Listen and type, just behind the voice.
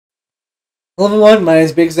Hello everyone, my name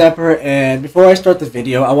is Big Zapper, and before I start the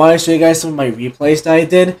video, I want to show you guys some of my replays that I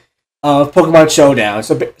did of Pokemon Showdown.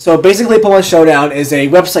 So basically, Pokemon Showdown is a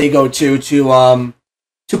website you go to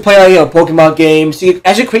play Pokemon games. You can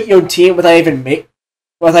actually create your own team without even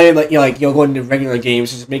going to regular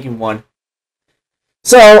games, just making one.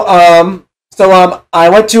 So I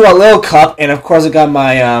went to a little cup, and of course I got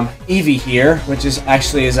my Eevee here, which is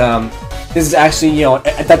actually this is actually,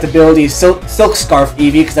 adaptability Silk Scarf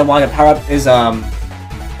Eevee, because I wanted to power up his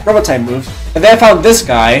normal type moves. And then I found this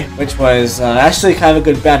guy, which was actually kind of a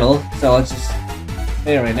good battle, so let's just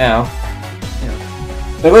play it right now.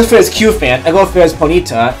 So I go for his Q-Fan, I go for his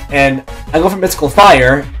Ponyta, and I go for Mystical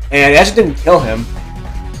Fire, and I actually didn't kill him.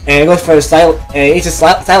 And I go for his he's a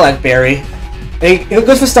Psylocke Berry. And he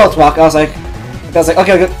goes for Stealth Walk. I was like,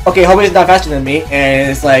 okay, hopefully he's not faster than me, and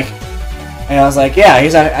it's like, and I was like, yeah,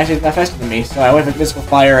 he's actually not faster than me, so I went for Mystical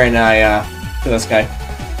Fire and I kill this guy.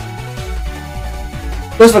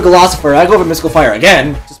 Goes for Philosopher, I go for Mystical Fire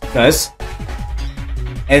again, just because.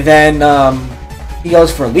 And then he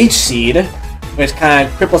goes for Leech Seed, which kind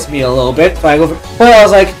of cripples me a little bit, so I go for, but I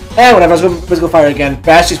was like, whatever, I was going for Mystical Fire again. But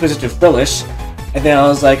actually switches to Frillish, and then I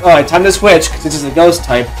was like, alright, time to switch, because this is a Ghost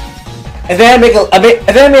type. And then I made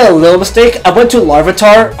a little mistake. I went to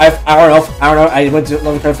Larvitar. I don't know. I went to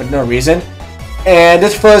Larvitar for no reason. And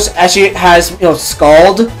this first actually has,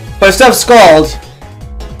 Scald, but instead of Scald,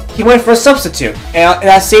 he went for a substitute, and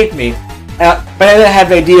that saved me. But then I had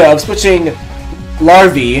the idea of switching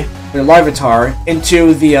Larvitar,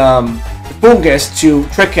 into the Fungus to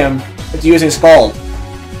trick him into using Scald,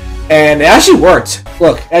 and it actually worked.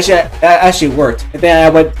 Look, it actually worked. And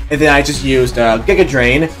then I just used Giga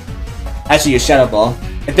Drain. Actually used Shadow Ball,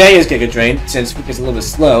 and then I used Giga Drain since Fungus is a little bit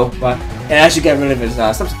slow, but and actually get rid of his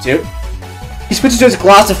substitute. He switches to his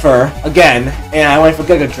Philosopher again, and I went for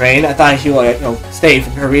Giga Drain. I thought he would, stay for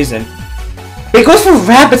no reason. But he goes for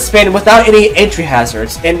Rapid Spin without any entry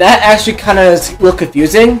hazards, and that actually kind of is a little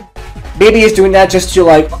confusing. Maybe he's doing that just to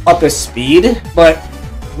up his speed, but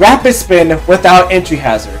Rapid Spin without entry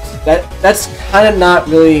hazards. That's kind of not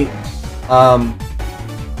really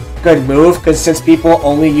good move, because since people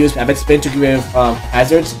only use Rapid Spin to get rid of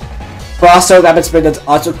hazards, but also Rapid Spin does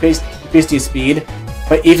also increase the speed.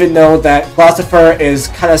 But even though that Philosopher is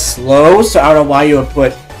kind of slow, so I don't know why you would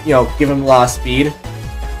put, give him a lot of speed.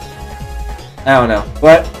 I don't know.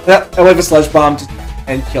 But I went for Sludge Bomb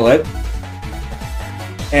and kill it.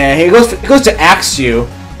 And he goes to Axe You,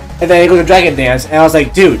 and then he goes to Dragon Dance, and I was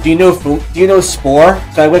like, dude, do you know Spore?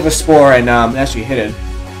 So I went for Spore and actually hit it.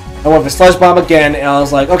 I went for Sludge Bomb again, and I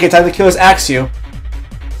was like, okay, time to kill this Axe You.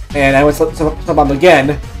 And I went for Sludge Bomb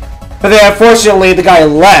again. But then unfortunately the guy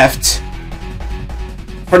left.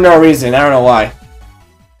 For no reason, I don't know why.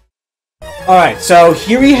 Alright, so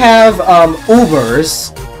here we have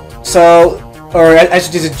Ubers. Or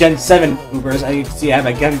actually this is Gen 7 Ubers. As you can see, I have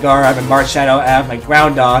my Gengar, I have my Marshadow, I have my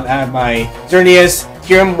Groudon, I have my Xerneas,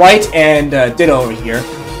 Kyurem White, and Ditto over here.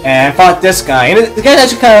 And I fought this guy. And the guy's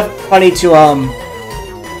actually kind of funny to,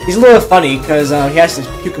 he's a little funny because he has this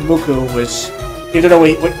Pyukumuku, which, if you don't know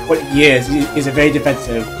what he is, he's a very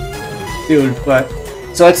defensive dude, but...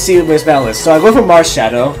 So let's see what his battle is. So I go for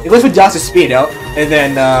Marshadow. It goes for Dr. Speedo, and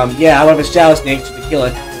then I went for Shadow Snake to kill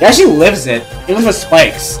it. It actually lives it. It goes for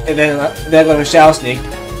Spikes, and then I go for Shadow Snake.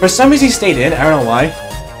 For some reason he stayed in. I don't know why.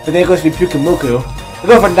 But then it goes for Pyukumuku. I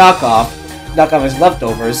go for Knock off his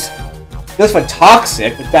leftovers. It goes for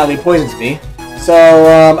Toxic, which badly poisons me.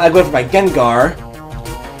 So I go for my Gengar,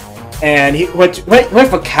 and he went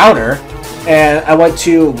for Counter, and I went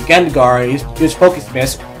to Gengar. He used Focus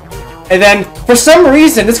Miss. And then, for some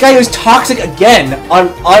reason, this guy used Toxic again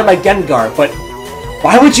on my Gengar. But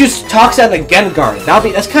why would you use Toxic on the Gengar?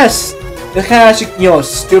 That's kind of actually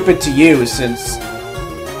stupid to use, since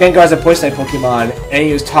Gengar's a Poison type Pokemon and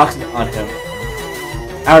you use Toxic on him.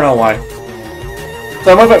 I don't know why.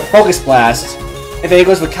 So I went for Focus Blast, and then he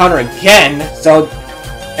goes for Counter again. So,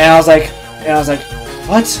 and I was like,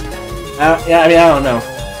 what? I don't know.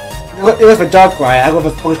 It goes for Darkrai. I go for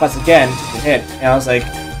Focus Blast again to hit, and I was like.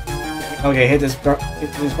 Okay, hit this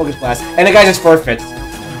Focus Blast. And the guy just forfeits.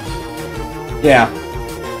 Yeah.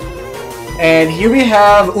 And here we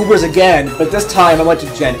have Ubers again, but this time I went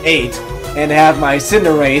to Gen 8, and I have my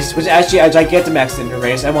Cinderace, which is actually a Gigantamax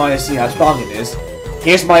Cinderace. I want to see how strong it is.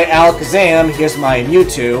 Here's my Alakazam, here's my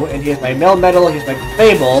Mewtwo, and here's my Melmetal, here's my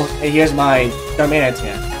Fable, and here's my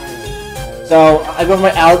Darmanitan. So, I go for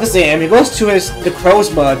my Alakazam, he goes to his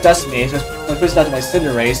Necrozma Dustmane, so I push it down to my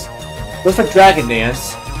Cinderace. Goes for Dragon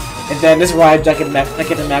Dance. And then this is where I get to max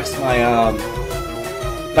my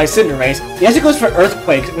my Cinderace. He actually goes for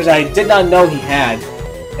Earthquake, which I did not know he had.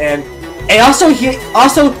 And And also he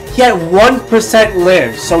had 1%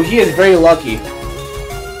 live, so he is very lucky.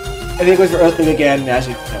 And then he goes for Earthquake again,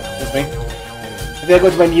 actually, no, this me. And then I go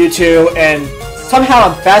to my Mewtwo, and somehow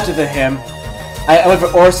I'm faster than him. I went for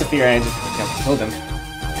Aura Sphere and just killed him.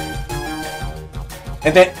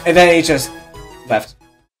 And then he just left.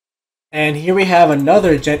 And here we have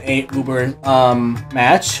another Gen 8 Uber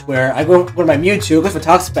match where I go to my Mewtwo, go for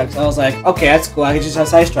Toxapex. I was like, okay, that's cool, I can just have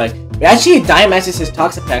Side Strike. But actually, Dynamaxes his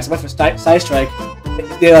Toxapex. I went for Side Strike.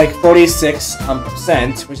 Did like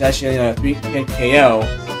 46%, which is actually a 3 KO.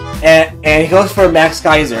 And he goes for Max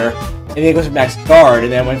Geyser, and then he goes for Max Guard,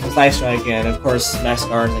 and then went for Side Strike again. Of course, Max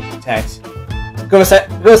Guard and Protect. Go to Side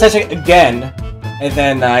Strike again, and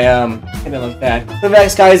then I hit him like that. The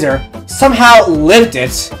Max Geyser somehow lived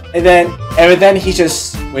it, and then he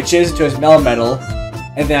just switches to his Melmetal,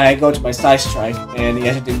 and then I go to my Side Strike, and he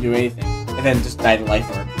actually didn't do anything, and then just died in Life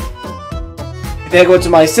Orb. And then I go to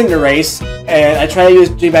my Cinderace, and I try to use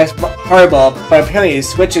G-Max Fireball, but apparently it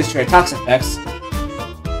switches to a Toxapex.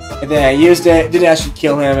 And then I used it, didn't actually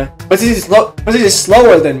kill him, but since he's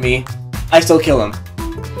slower than me, I still kill him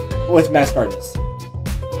with Max Gardens.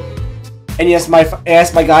 And yes, my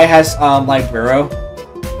guy has Librero,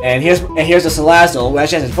 and here's the Salazzle, who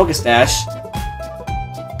actually has his Pokéstash.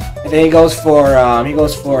 And then he goes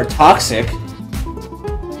for Toxic.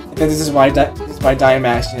 And then this is why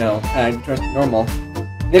Dynamax, turns to normal.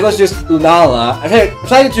 And then he goes to just Lunala. I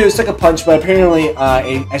tried to do Sucker Punch, but apparently it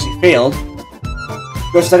actually failed.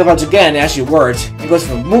 Goes for Sucker Punch again, it actually worked. He goes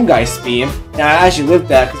for Moongeist Beam, and I actually lived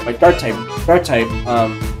that because my Dark type.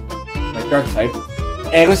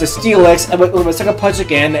 And it goes to Steelix, and with my Sucker Punch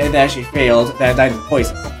again, and it actually failed, then I died from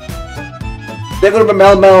Poison. Then I go to my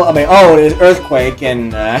Melmetal on my own, it was Earthquake,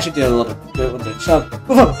 and I actually did a little bit with the chunk.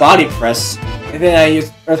 Go for Body Press, and then I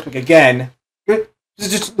used Earthquake again.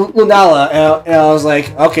 Just Lunala, and I was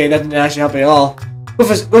like, okay, that didn't actually help me at all. Go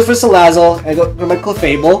for Salazzle, and go for my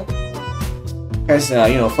Clefable. Because,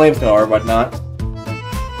 Flamethrower or whatnot.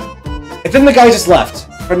 And then the guy just left,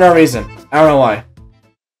 for no reason. I don't know why.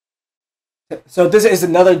 So this is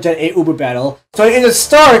another Gen 8 Uber battle. So in the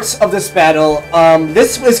start of this battle,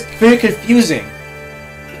 this was very confusing.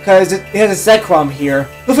 Because it has a Zekrom here,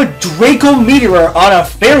 with a Draco Meteor on a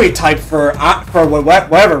Fairy type for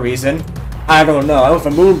whatever reason. I don't know, I went for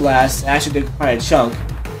Moonblast, and actually did quite a chunk.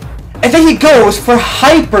 And then he goes for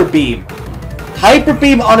Hyper Beam! Hyper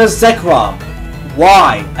Beam on a Zekrom!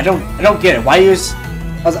 Why? I don't get it. Why use...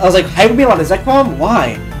 I was like, Hyper Beam on a Zekrom?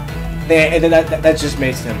 Why? And then that just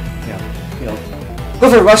makes him, go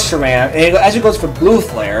for Reshiram, and it actually goes for Blue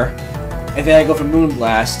Flare, and then I go for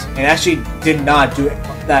Moonblast, and it actually did not do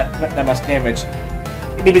that much damage.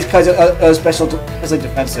 Maybe because it was especially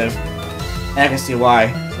defensive, and I can see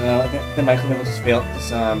why. So then my Clefable just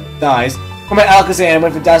dies. For my Alakazam, I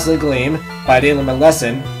went for Dazzling Gleam, but I didn't learn my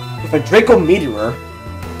lesson. With a Draco Meteor,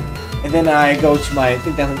 and then I go to my, I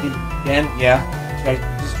think Dazzling Gleam again, yeah,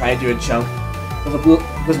 just try to do a chunk. With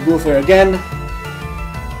a Blue Flare again.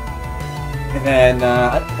 And then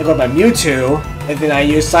I go to my Mewtwo, and then I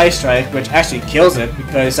use Side Strike, which actually kills it,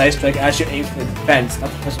 because Side Strike actually aims for the defense, not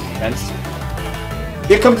the personal defense.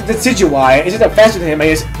 Here comes the Decidueye, it's just faster than him, I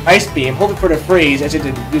use Ice Beam, hoping for the freeze, I just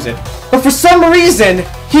didn't use it. But for some reason,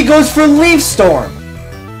 he goes for Leaf Storm!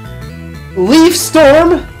 Leaf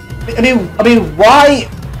Storm? I mean, why?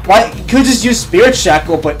 You could just use Spirit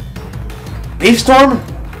Shackle, but Leaf Storm?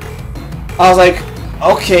 I was like,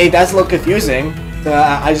 okay, that's a little confusing.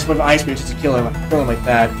 I just went for Ice Beam just to kill him like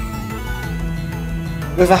that.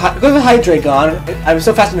 Go for Hydreigon. I'm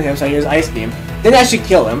so faster than him, so I use Ice Beam. Didn't actually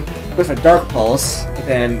kill him. Go for Dark Pulse, and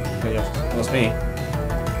then kills me.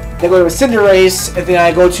 Then go to Cinderace, and then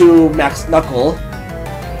I go to Max Knuckle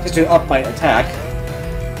just to up my attack.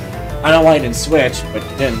 I don't know why I didn't switch, but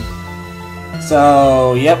it didn't.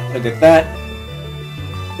 So yep, I did that.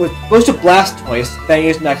 Goes to Blastoise, then I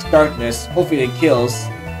use Max Darkness. Hopefully it kills.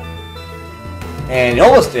 And it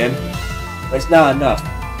almost did, but it's not enough.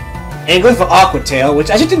 And going for Aqua Tail, which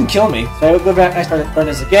actually didn't kill me. So I go back and start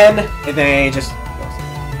Darkness again, and then it just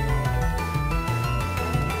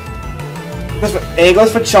it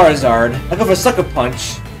goes for Charizard. I go for Sucker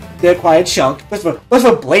Punch. Did a quiet chunk. Goes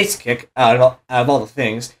for Blaze Kick out of all the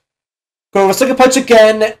things. Go for Sucker Punch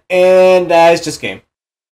again, and it's just game.